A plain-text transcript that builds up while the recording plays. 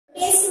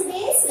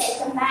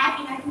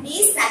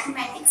today's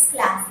mathematics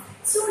class.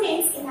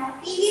 Students, in our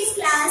previous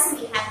class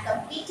we have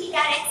completed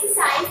our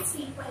exercise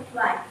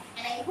 3.1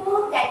 and I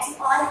hope that you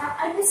all have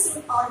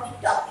understood all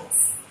the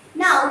topics.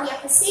 Now we are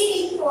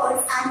proceeding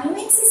towards our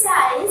new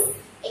exercise,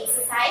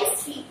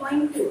 exercise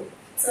 3.2.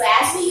 So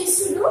as we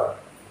used to do,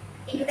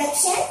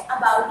 introduction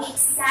about the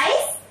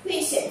exercise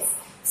questions.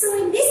 So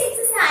in this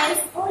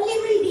exercise only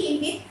we'll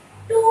deal with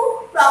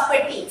two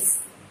properties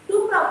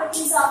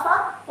of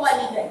a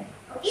polygon.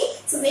 Okay,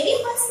 so very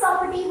first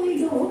property we'll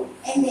do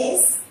in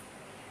this.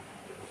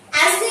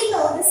 As we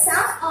know, the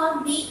sum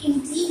of the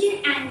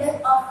interior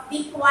angle of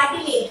the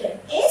quadrilateral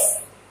is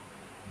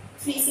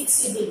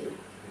 360 degree.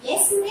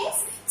 Yes,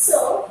 students?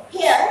 So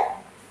here,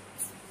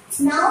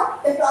 now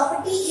the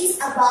property is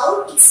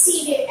about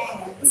exterior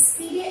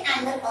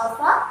angle of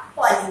a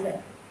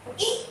polygon.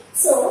 Okay,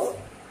 so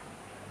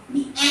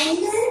the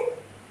angle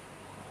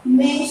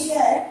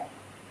measure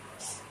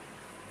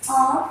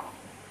of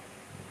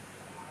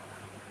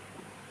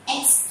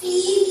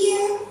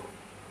exterior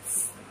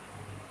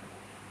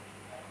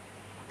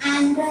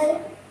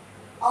angle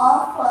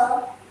of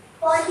a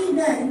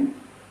polygon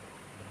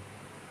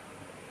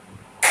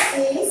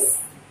is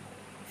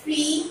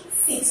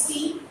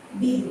 360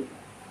 degree.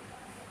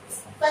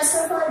 First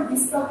of all,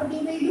 this property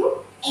will do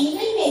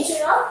angle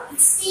measure of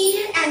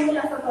exterior angle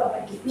of a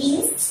property.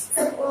 Means,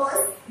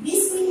 suppose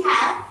this we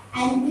have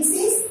and this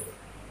is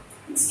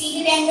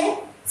exterior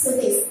angle. So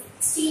this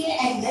exterior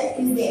angle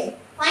is there.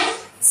 Fine.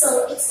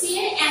 So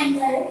exterior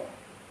angle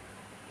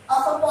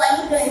of a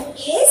polygon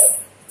is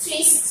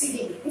 360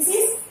 degree. This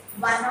is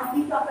one of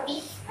the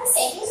property. The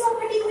second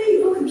property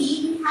will do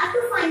we have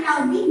to find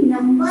out the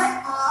number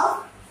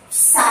of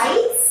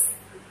sides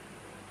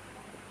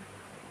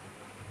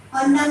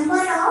or number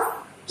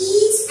of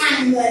each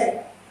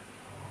angle.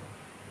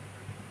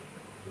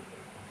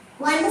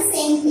 One the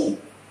same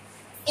thing.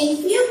 In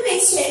few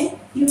questions,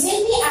 you will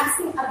be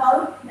asking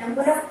about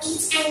number of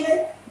each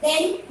angle.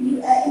 Then in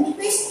the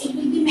question it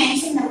will be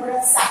mentioned number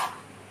of sides.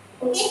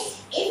 Okay.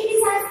 If it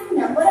is asking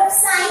number of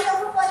sides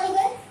of a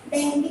polygon,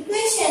 then in the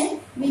question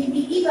will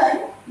be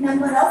given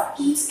number of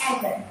each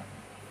angle.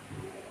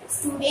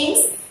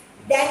 Students,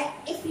 that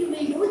if you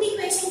will do the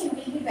question, you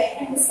will be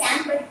better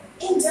understand. But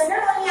in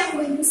general only I am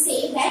going to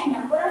say that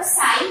number of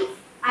side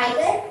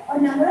either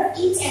or number of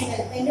each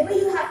angle. Whenever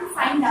you have to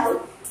find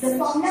out, the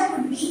formula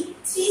would be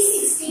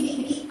 360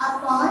 degree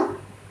upon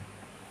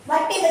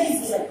whatever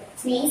is given.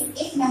 Means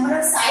if number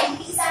of side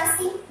is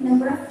asking,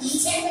 number of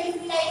each angle will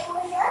be like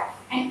over here.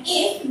 And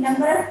if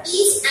number of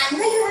each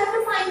angle you have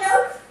to find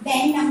out,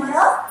 then number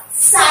of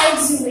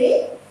sides you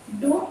will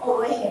do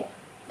over here.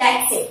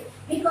 That's it.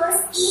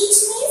 Because each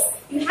means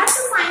you have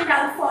to find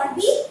out for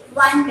the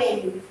one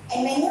value.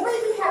 And whenever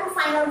you have to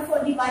find out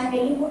for the one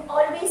value, you would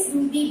always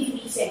do the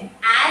division.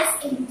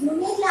 As in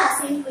junior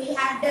classes we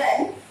have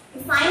done, to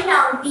find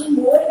out the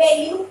more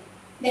value,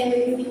 then we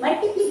will do the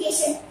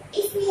multiplication.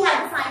 If we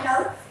have to find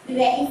out the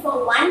value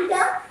for one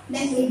term,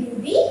 then we will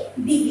do the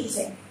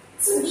division.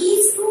 So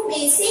these two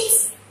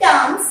basic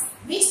terms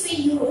which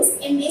we use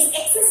in this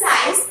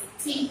exercise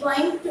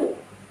 3.2.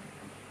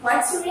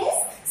 What, students?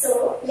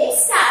 So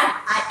let's start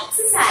our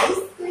exercise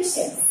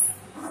questions.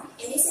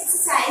 In this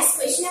exercise,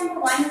 question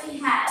number 1 we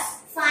have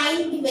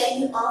find the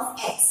value of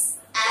x.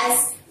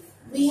 As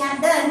we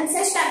have done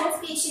such type of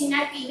question in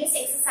our previous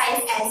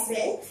exercise as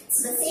well.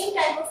 So the same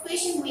type of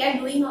question we are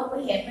doing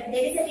over here, but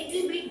there is a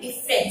little bit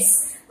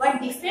difference.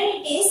 What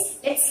different it is,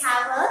 let's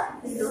have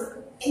a look.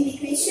 In the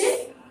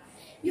question,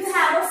 you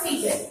have a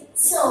figure.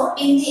 So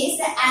in this,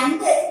 the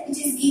angle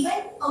which is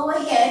given over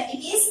here,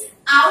 it is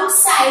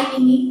outside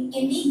in the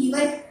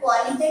given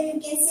polygon, you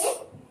can say.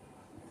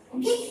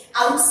 Okay,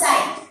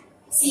 outside.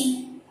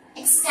 See,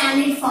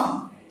 extended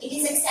form. It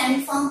is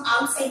extended form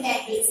outside the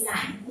angle is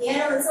line.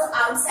 Here also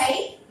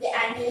outside the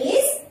angle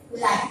is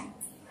line.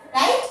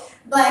 Right?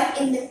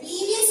 But in the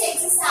previous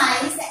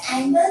exercise, the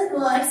angles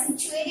were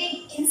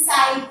situated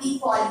inside the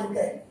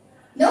polygon.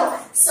 No?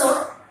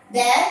 So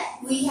there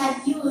we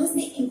have used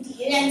the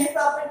interior angle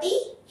property.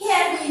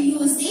 Here we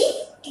use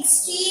the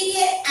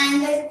exterior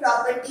angle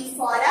property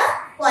for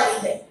a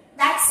polygon.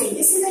 That's it.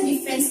 This is the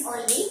difference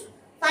only.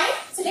 Fine.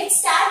 So let's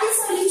start the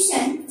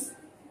solution.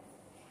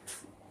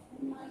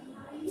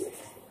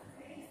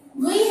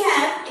 We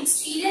have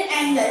exterior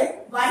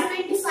angle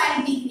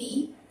 125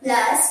 degree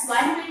plus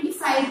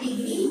 125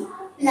 degree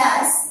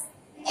plus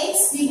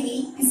x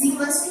degree is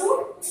equals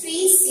to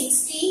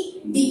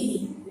 360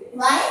 degree.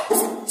 Why?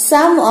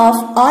 Sum of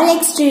all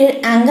exterior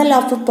angle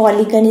of a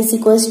polygon is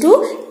equals to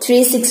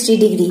 360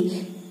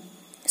 degree.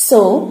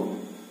 So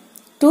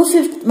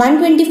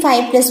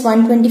 125 plus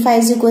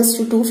 125 is equals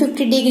to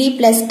 250 degree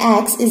plus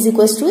x is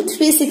equals to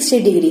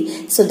 360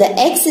 degree. So the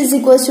x is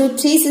equals to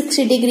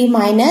 360 degree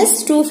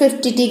minus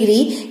 250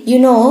 degree. You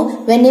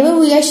know, whenever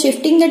we are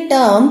shifting the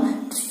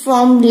term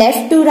from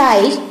left to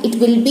right, it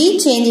will be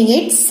changing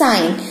its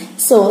sign.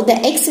 So the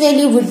x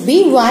value would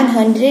be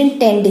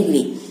 110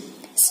 degree.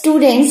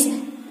 Students,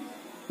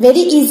 very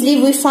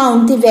easily we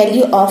found the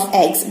value of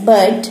x,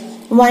 but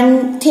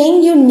one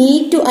thing you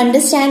need to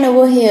understand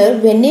over here,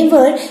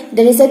 whenever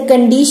there is a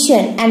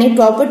condition and a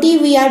property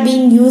we are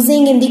being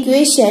using in the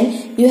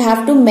equation, you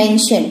have to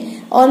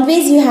mention.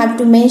 Always you have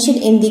to mention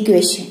in the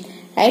equation.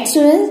 Right,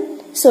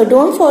 students? So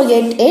don't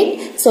forget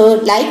it. So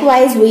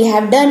likewise we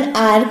have done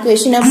our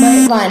question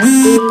number 1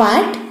 A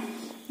part.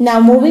 Now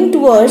moving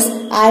towards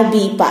our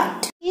B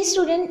part. Okay,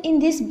 student, in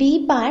this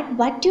B part,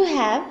 what you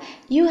have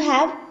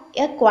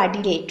a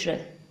quadrilateral,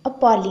 a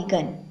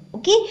polygon.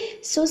 Okay,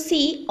 so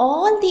see,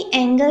 all the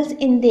angles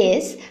in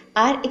this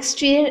are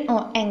exterior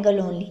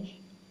angle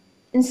only.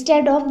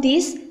 Instead of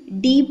this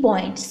D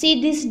point,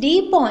 see this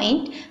D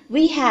point,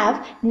 we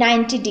have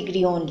 90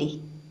 degree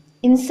only.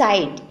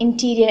 Inside,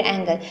 interior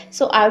angle.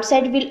 So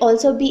outside will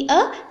also be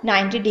a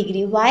 90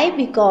 degree. Why?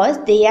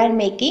 Because they are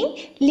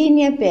making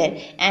linear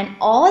pair, and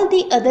all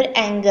the other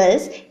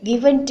angles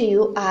given to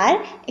you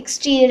are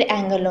exterior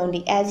angle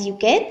only, as you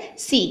can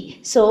see.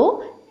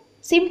 So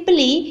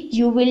simply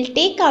you will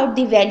take out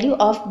the value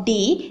of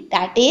D,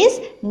 that is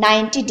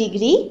 90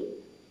 degree,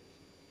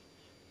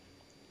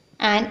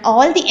 and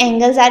all the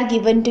angles are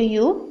given to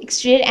you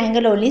exterior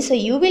angle only. So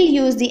you will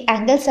use the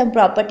angle sum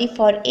property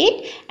for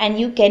it, and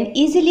you can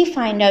easily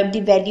find out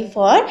the value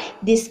for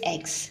this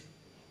x.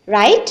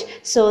 Right?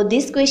 So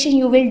this question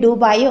you will do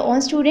by your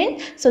own,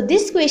 student. So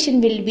this question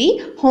will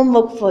be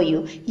homework for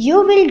you. You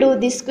will do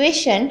this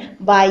question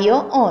by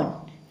your own.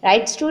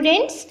 Right,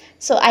 students?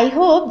 So I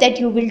hope that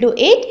you will do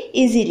it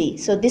easily.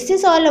 So this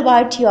is all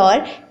about your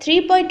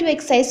 3.2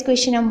 exercise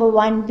question number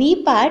 1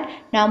 B part.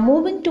 Now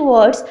moving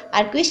towards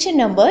our question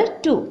number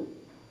 2.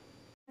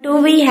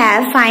 2 we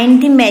have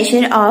find the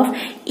measure of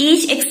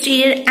each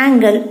exterior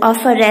angle of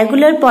a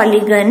regular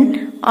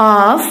polygon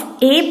of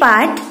A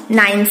part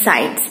 9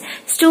 sides.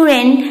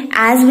 Student,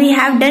 as we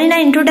have done in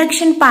our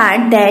introduction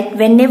part that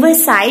whenever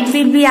side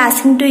will be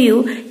asking to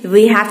you,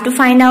 we have to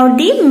find out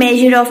the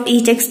measure of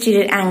each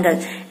exterior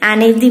angle.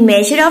 And if the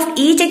measure of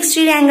each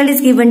exterior angle is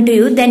given to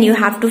you, then you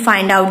have to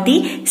find out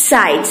the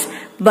sides.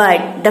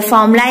 But the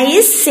formula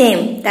is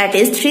same, that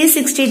is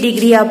 360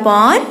 degree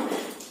upon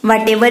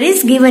whatever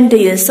is given to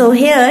you. So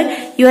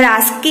here you are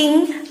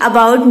asking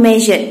about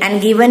measure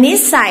and given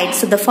is side.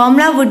 So the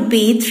formula would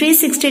be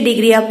 360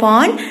 degree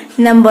upon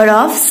number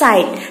of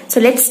side. So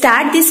let's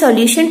start the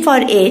solution for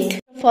it.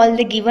 For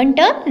the given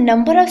term,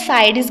 number of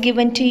side is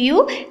given to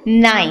you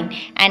 9,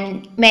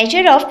 and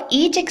measure of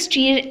each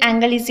exterior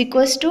angle is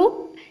equals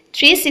to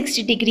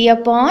 360 degree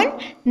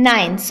upon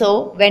 9.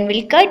 So when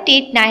we'll cut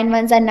it, 9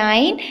 ones are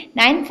 9,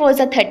 9 fours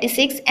are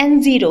 36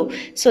 and 0.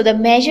 So the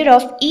measure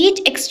of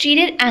each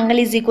exterior angle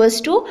is equals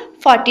to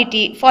 40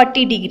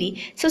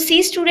 degree. So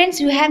see,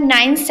 students, you have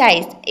 9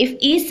 sides. If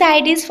each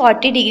side is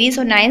 40 degrees,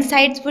 so 9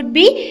 sides would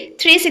be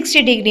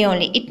 360 degree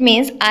only. It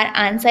means our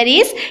answer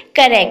is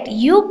correct.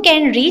 You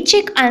can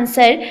recheck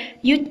answer.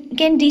 You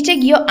can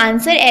recheck your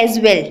answer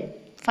as well.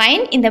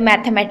 Fine, in the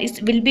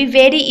mathematics will be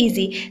very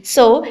easy.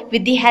 So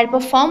with the help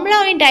of formula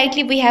only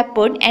directly we have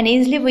put, and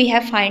easily we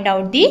have find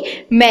out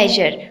the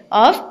measure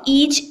of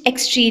each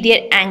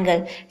exterior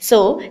angle.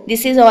 So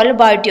this is all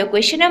about your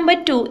question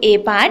number 2 A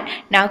part.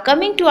 Now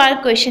coming to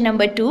our question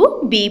number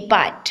 2 B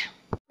part.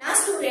 Now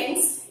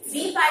students,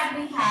 B part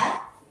we have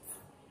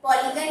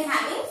polygon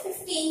having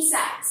 15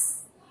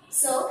 sides.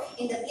 So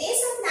in the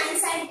place of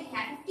 9 sides we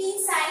have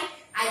 15 sides.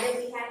 Either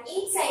we have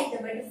 8 sides,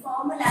 but the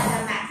formula,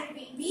 the method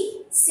will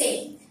be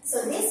same.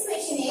 So this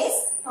question is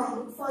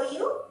homework for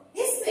you.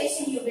 This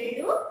question you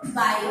will do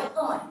by your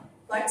own.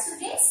 Got,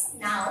 students?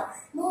 Now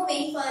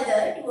moving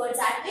further towards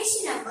our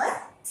question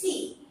number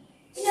 3.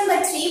 In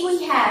number 3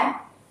 we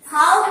have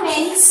how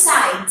many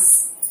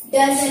sides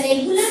does a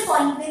regular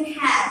polygon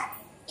have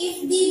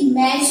if the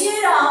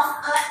measure of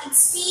an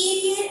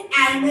exterior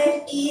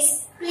angle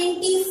is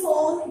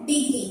 24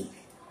 degree.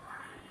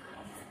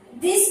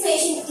 This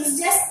question is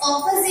just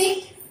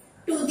opposite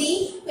to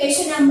the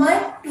question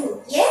number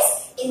 2.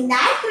 Yes, in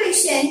that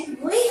question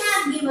we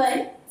have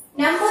given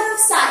number of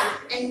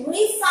sides and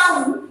we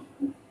found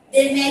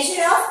the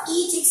measure of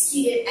each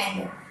exterior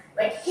angle.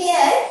 But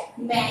here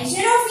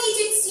measure of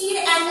each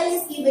exterior angle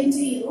is given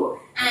to you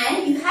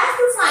and you have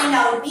to find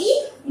out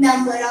the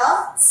number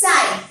of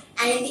sides.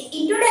 And in the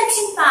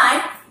introduction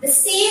part, the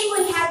same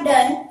we have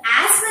done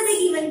as per the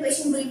given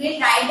question. We will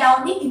write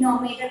down the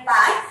denominator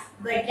part,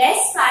 but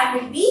rest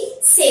part will be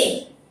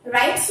same.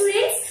 Right,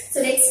 students?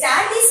 So let's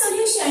start the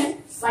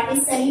solution. What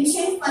is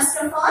solution? First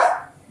of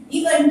all,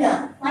 given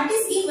term. What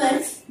is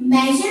given?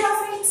 Measure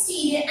of an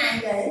exterior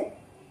angle.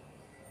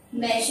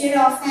 Measure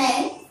of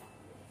an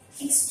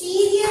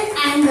exterior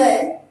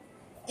angle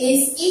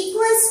is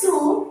equals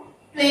to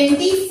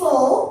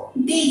 24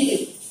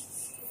 degree.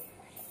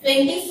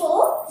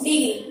 24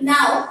 degree.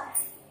 Now,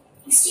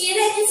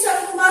 exterior angle is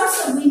talking about,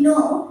 so we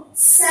know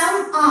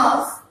sum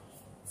of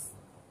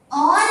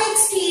all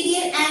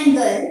exterior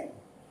angle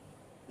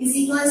is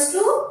equals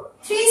to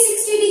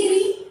 360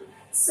 degree.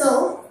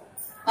 So,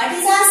 what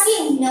is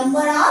asking? Number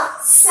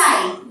of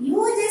side. You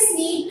just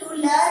need to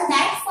learn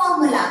that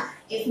formula.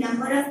 If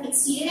number of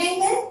exterior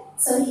angle,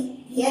 so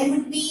here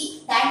would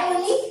be that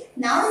only.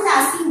 Now is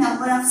asking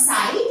number of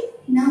side.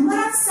 number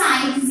of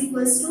side is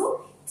equals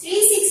to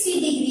 360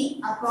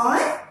 degree upon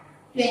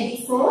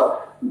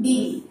 24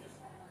 degree.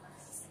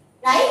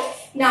 Right?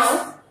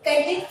 Now,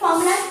 calculate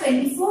formula.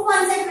 24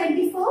 ones are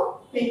 24,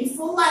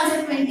 24 ones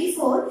are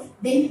 24,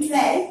 then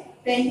 12,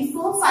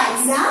 24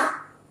 fives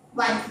are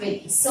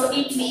 120. So,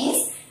 it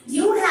means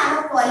you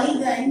have a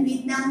polygon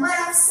with number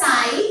of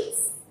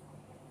sides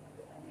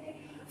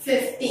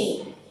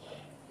 15.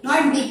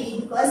 Not degree,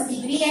 because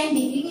degree and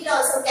degree will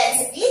also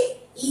cancel with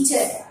each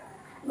other.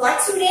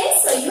 What,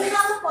 students? So, you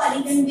have a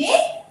polygon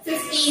with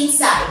 15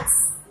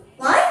 sides.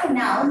 What?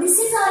 Now, this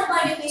is all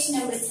about your question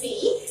number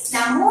 3.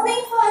 Now,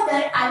 moving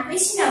further, our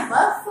question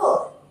number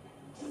 4.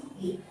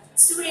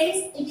 Students,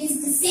 it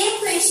is the same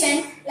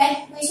question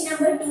like question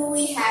number 2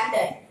 we have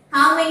done.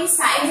 How many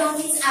sides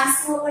only is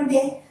asked over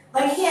there?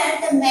 But here,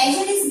 the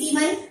measure is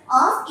given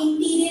of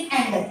interior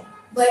angle.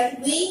 But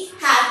we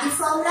have the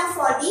formula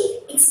for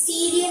the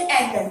exterior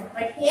angle.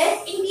 But here,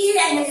 interior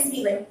angle is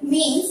given.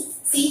 Means,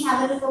 see,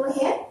 have a look over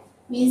here.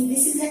 Means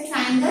this is a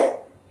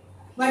triangle.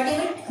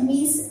 Whatever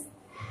means,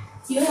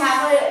 you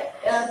have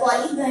a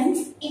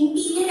polygon,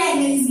 interior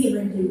angle is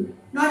given to you,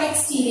 not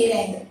exterior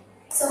angle.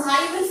 So,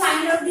 how you will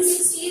find out this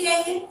exterior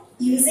angle?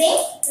 Using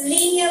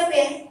linear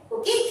pair.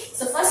 Okay.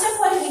 So, first of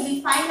all, we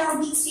will find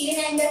out the exterior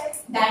angle.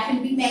 That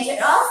will be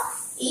measure of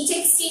each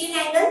exterior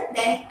angle.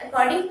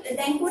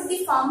 Then put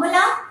the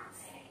formula.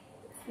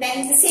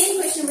 Then the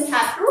same question we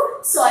have to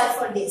solve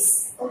for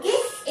this. Okay.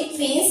 It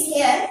means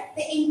here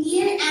the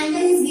interior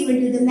angle is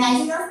given to, the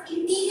measure of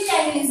interior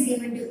angle is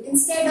given to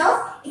instead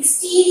of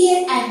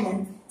exterior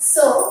angle.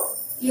 So,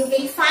 you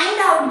will find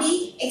out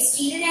the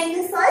exterior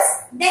angle first,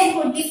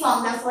 then put the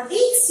formula for the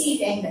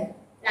exterior angle.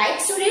 Right,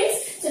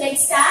 students? So,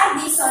 let's start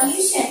the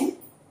solution.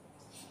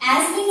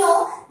 As we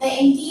know, the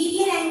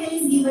interior angle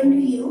is given to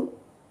you,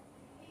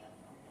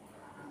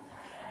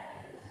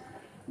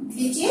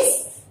 which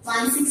is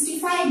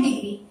 165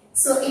 degree.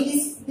 So, it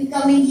is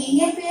becoming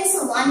linear pair.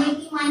 So,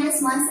 180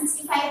 minus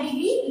 165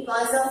 degree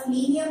because of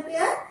linear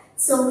pair.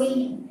 So,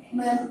 10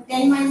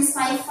 minus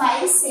 5,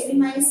 5, 7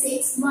 minus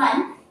 6,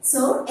 1.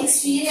 So,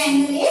 exterior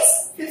angle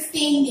is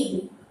 15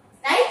 degree.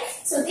 Right?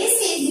 So, this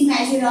is the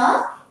measure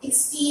of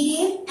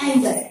exterior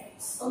angle.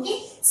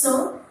 Okay.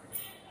 So,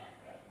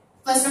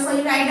 first of all,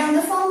 you write down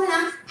the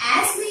formula.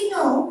 As we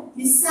know,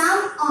 the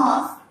sum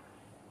of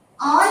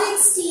all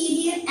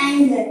exterior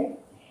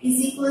angle is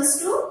equals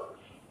to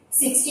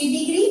 60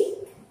 degree.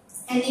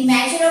 And the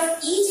measure of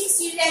each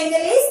exterior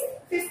angle is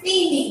 15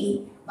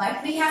 degree.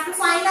 But we have to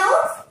find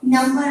out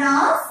number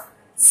of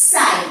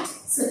side.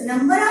 So, the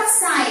number of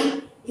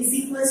side is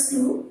equals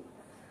to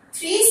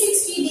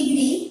 360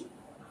 degree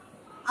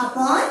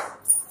upon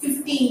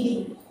 15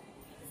 degree.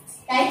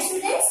 Right,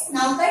 students?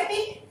 Now cut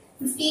it.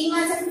 15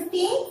 ones are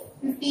 15,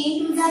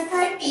 15 twos are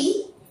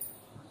 30,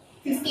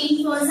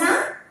 15 fours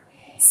are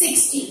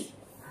 60.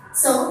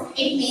 So,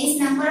 it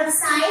means number of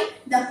side,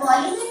 the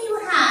polygon you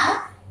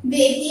have with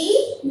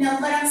the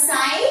number of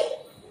side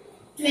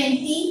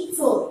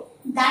 24.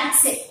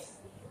 That's it.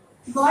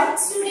 Got,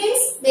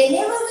 students?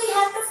 Whenever we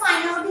have to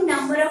find out the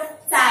number of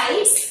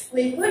sides,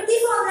 we'll put the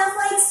formula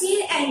for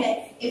exterior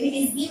angle. If it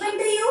is given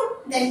to you,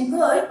 then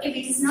good. If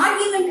it is not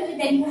given to you,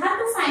 then you have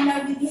to find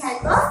out with the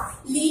help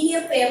of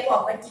linear pair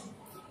property.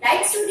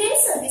 Right,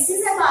 students? So, this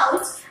is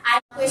about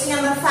our question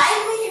number 5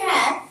 we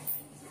have.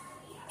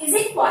 Is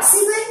it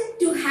possible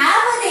to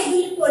have a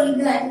regular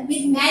polygon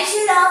with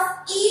measure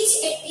of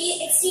each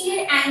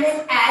exterior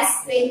angle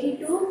as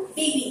 22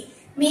 degree?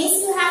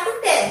 Means you have to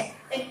tell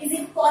that is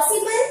it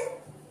possible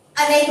for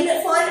a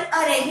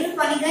regular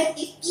polygon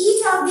if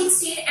each of the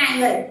exterior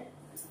angle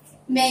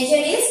measure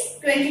is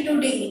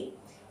 22 degree?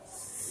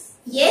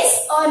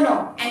 Yes or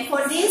no? And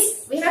for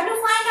this we have to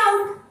find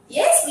out.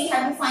 Yes, we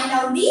have to find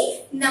out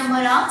the number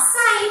of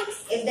side.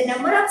 If the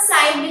number of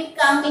side will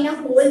come in a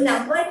whole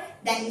number,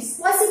 then it's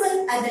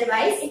possible.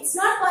 Otherwise, it's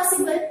not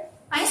possible.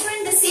 I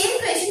showed the same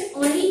question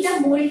only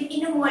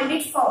in a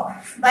molded form.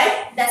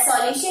 But the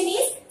solution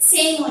is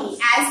same only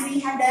as we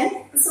have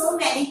done so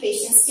many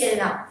questions till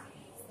now.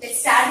 Let's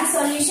start the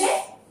solution.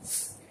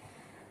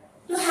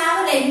 To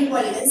have a regular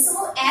polygon.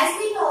 So, as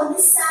we know,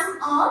 the sum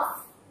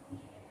of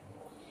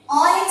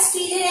all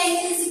exterior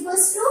angle is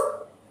equals to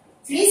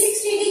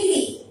 360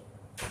 degree.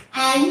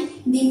 And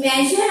the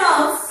measure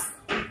of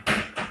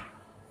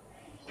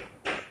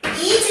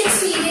each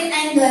exterior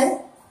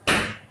angle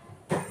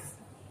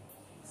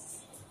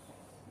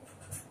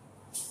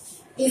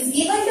is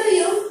given to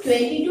you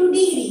 22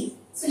 degree.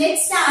 So,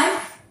 let's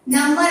start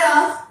number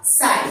of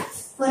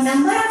sides. For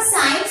number of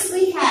sides,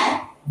 we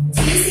have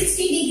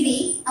 360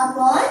 degree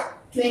upon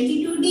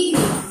 22 degree.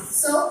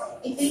 So,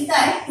 it will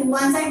cut 2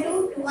 ones are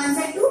 2, 2 ones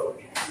are 2,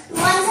 2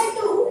 ones are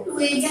 2, 2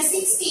 8 are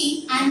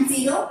 16 and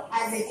 0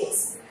 as it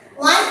is.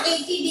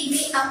 180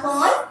 degree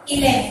upon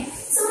 11.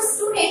 So,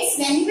 students,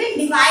 when you will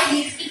divide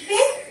it,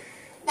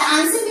 the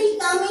answer will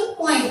come in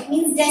point,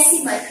 means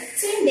decimal.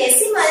 So, in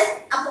decimal,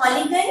 a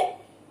polygon,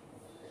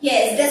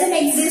 yes, doesn't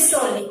exist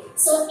only.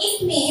 So,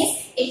 it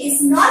means it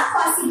is not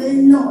possible,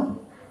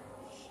 no.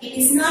 It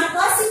is not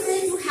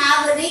possible to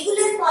have a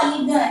regular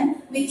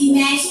polygon with the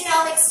measure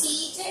of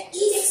each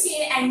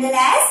exterior angle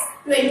as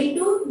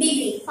 22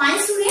 degree. Fine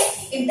student,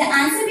 if the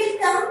answer will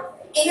come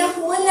in a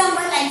whole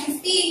number like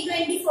 15,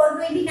 24,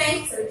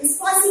 29, so it is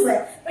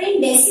possible. But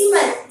in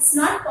decimal, it's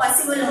not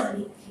possible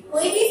only.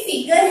 कोई भी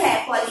figure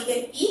है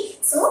polygon की,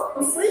 so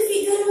full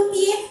figure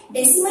होती है.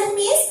 Decimal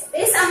means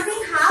there is something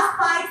half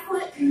part,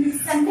 full,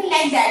 something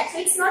like that. So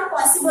it's not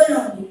possible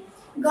only.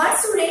 Got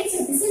students?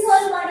 So this is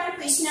all about our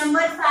question number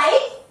 5,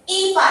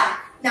 A part.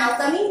 Now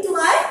coming to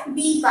our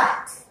B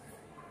part.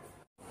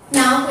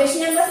 Now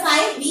question number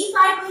 5, B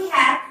part we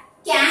have,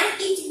 can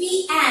it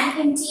be an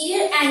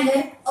interior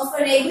angle of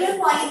a regular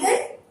polygon?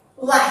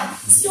 Why?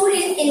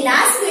 Student, in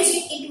last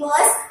question it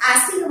was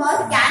asking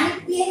about can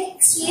it be an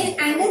exterior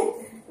angle?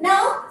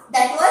 Now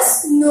that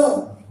was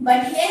no.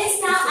 But here is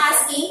now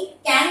asking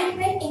can it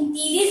be an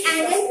interior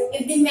angle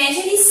if the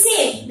measure is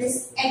same.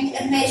 This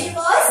measure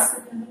was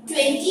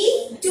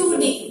 22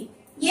 degree.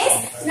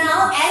 Yes.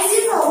 Now as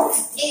you know,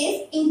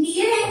 if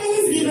interior angle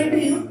is given to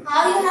you,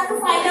 how you have to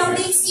find out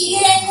the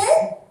exterior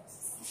angle?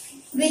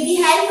 With the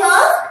help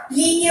of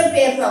linear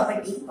pair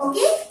property.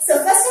 Okay. So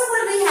first of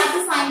all we have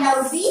to find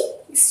out the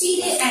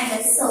exterior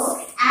angle.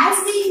 So as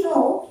we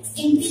know,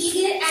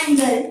 interior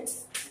angle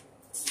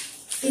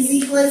is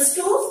equals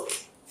to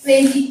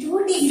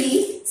 22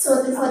 degree.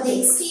 So for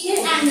the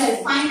exterior angle,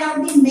 find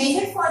out the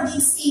measure for the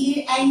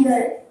exterior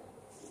angle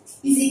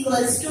is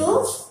equals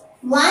to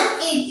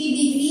 180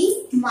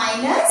 degree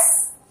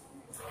minus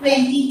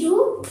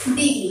 22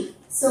 degree.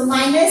 So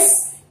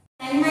minus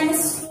 10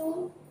 minus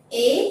 2,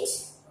 8,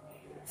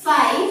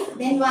 5,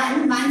 then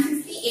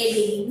 158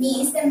 degree.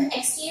 Means the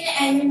exterior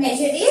angle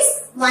measure is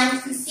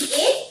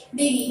 158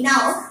 degree.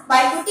 Now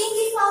by putting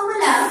the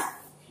formula,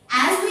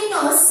 as we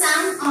know,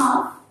 sum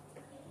of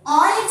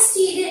all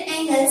exterior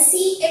angles.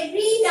 See,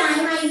 every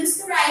time I used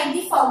to write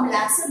the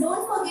formula. So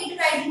don't forget to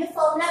write in the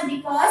formula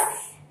because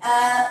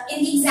in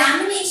the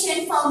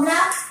examination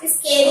formula is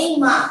carrying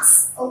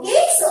marks.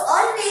 Okay, so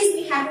always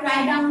we have to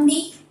write down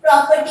the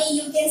property.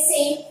 You can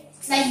say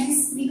like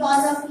this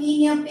because of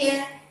linear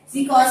pair,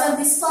 because of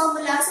this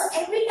formula. So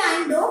every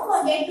time don't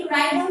forget to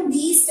write down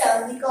these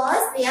terms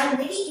because they are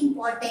very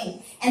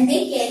important and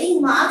they carry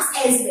marks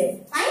as well.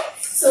 Fine.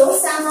 So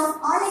sum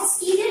of all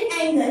exterior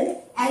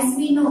angle as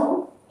we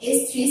know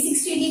is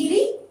 360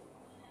 degree.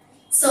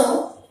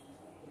 So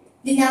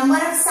the number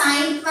of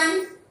side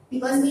one,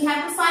 because we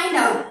have to find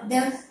out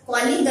the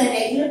polygon,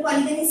 regular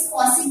polygon is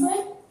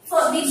possible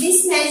for with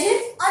this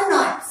measure or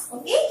not.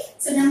 Okay.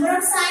 So number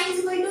of side is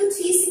equal to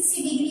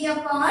 360 degree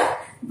upon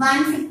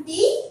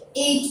 158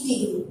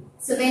 degree.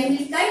 So when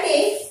we cut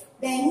it,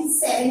 then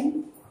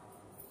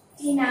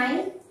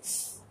 79,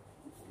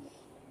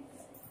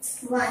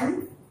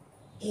 1,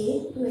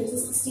 8, 2, 8,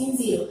 16,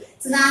 0.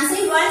 So the answer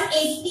is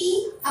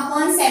 180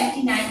 upon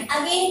 79.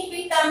 Again it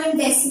will come in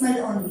decimal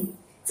only.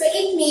 So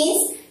it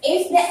means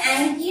if the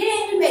anterior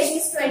angle measure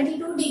is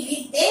 22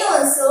 degree, then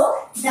also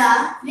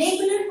the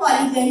regular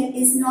polygon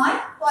is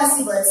not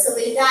possible. So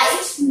we'll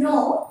write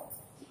no,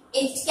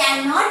 it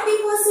cannot be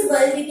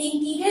possible with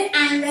interior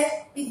angle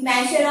with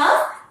measure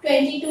of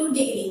 22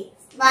 degree.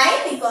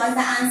 Why? Because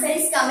the answer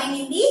is coming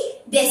in the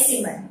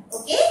decimal.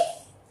 Okay.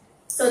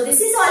 So this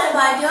is all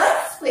about your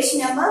question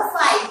number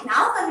 5.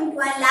 Now coming to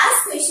our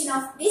last question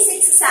of this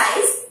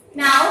exercise.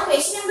 Now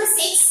question number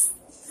 6,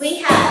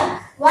 we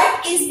have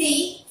what is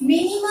the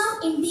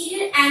minimum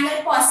interior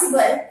angle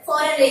possible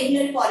for a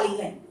regular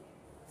polygon?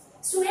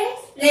 Student,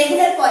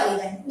 regular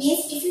polygon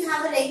means if you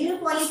have a regular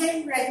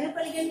polygon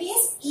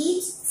means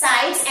each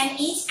sides and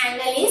each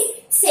angle is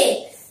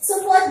same.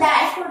 So for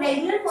that, for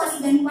regular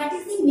polygon, what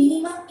is the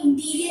minimum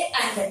interior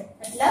angle?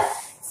 मतलब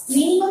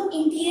minimum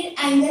interior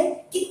angle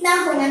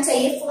कितना होना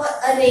चाहिए for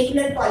a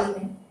regular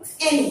polygon?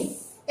 Any.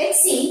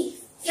 Let's see.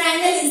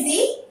 Triangle is the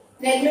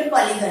regular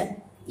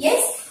polygon.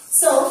 Yes.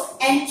 So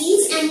and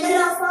each angle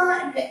of a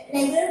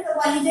regular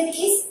polygon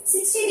is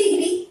 60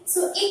 degree.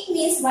 So it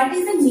means what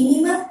is the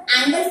minimum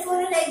angle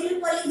for a regular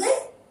polygon?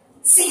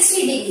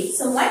 60 degree.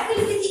 So what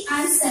will be the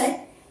answer?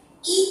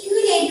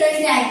 Equilateral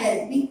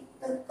triangle.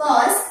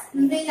 Because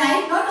we will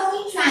write not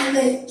only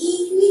triangle,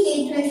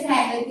 equilateral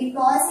triangle,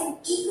 because in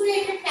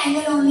equilateral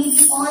triangle only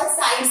all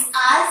sides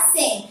are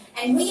same,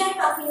 and we are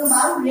talking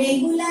about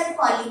regular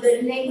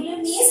polygon. Regular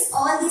means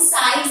all the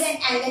sides and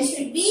angles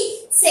should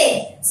be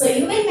same. So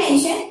you will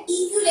mention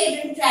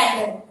equilateral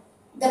triangle.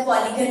 The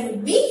polygon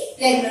would be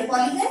regular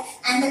polygon,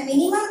 and the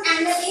minimum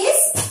angle is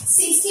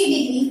 60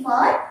 degree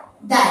for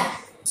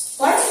that.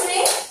 What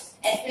student?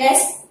 At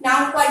rest.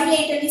 Now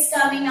quadrilateral is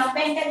coming. Now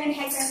pentagon,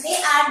 hexagon. They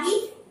are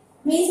the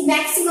means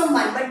maximum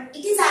one, but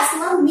it is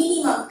asking about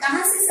minimum.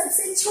 कहाँ से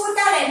सबसे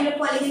छोटा regular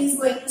polygon is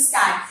going to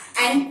start,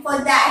 and for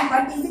that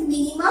what is the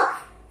minimum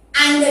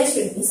angle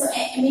should be? So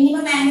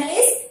minimum angle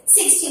is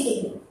 60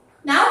 degree.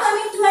 Now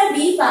coming to our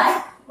B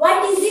part,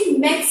 what is the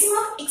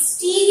maximum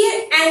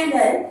exterior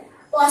angle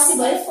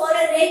possible for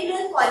a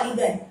regular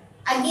polygon?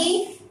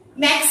 Again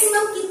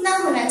maximum कितना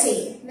होना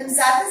चाहिए? मतलब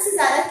ज़्यादा से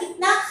ज़्यादा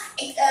कितना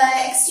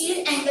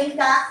exterior angle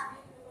का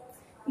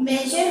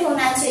measure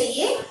होना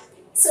चाहिए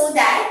so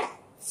that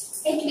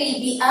it will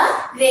be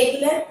a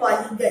regular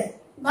polygon.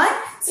 But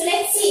so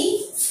let's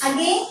see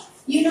again.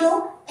 You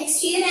know,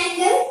 exterior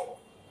angle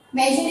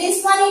measure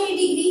is 180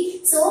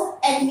 degree. So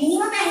at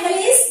minimum angle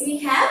is we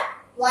have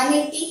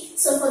 180.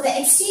 So for the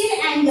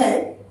exterior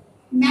angle,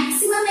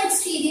 maximum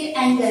exterior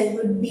angle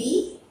would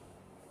be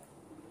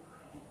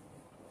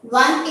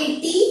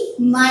 180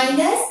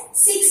 minus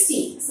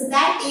 60. So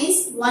that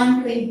is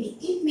 120.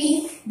 It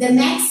means the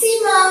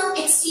maximum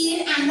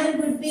exterior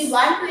angle would be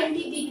 120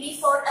 degree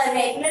for a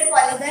regular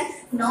polygon,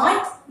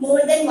 not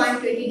more than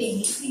 120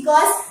 degree.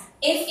 Because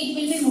if it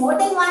will be more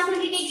than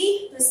 120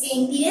 degree, तो उसके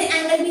interior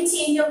angle भी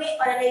change होंगे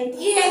और अगर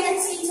interior angle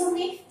change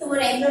होंगे तो वो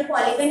regular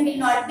polygon will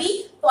not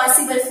be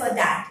possible for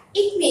that.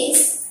 It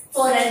means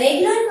for a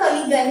regular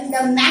polygon,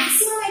 the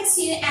maximum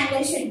exterior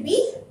angle should be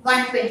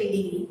 120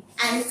 degree,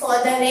 and for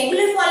the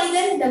regular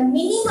polygon, the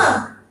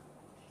minimum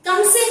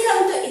कम से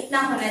कम तो इतना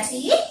होना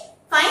चाहिए.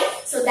 Fine.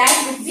 So that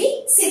would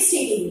be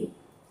 60 degree.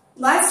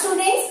 What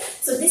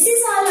students? So this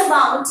is all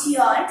about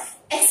your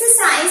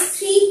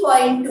exercise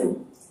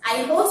 3.2.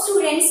 I hope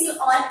students you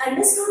all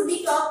understood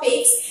the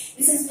topics.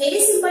 This is very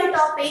simple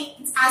topic.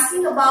 It's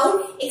asking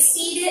about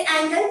exterior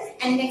angle,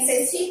 and in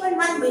exercise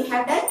 3.1 we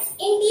have done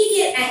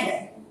interior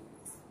angle.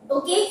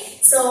 Okay,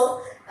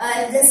 so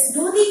just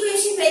do the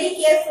equation very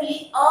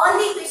carefully. All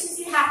the equations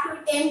you have to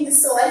attempt the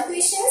solved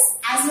questions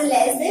as well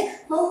as the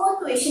homework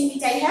question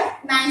which I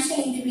have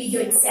mentioned in the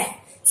video itself.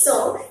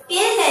 So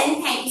till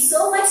then, thank you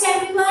so much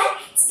everyone.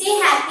 Stay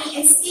happy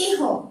and stay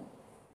home.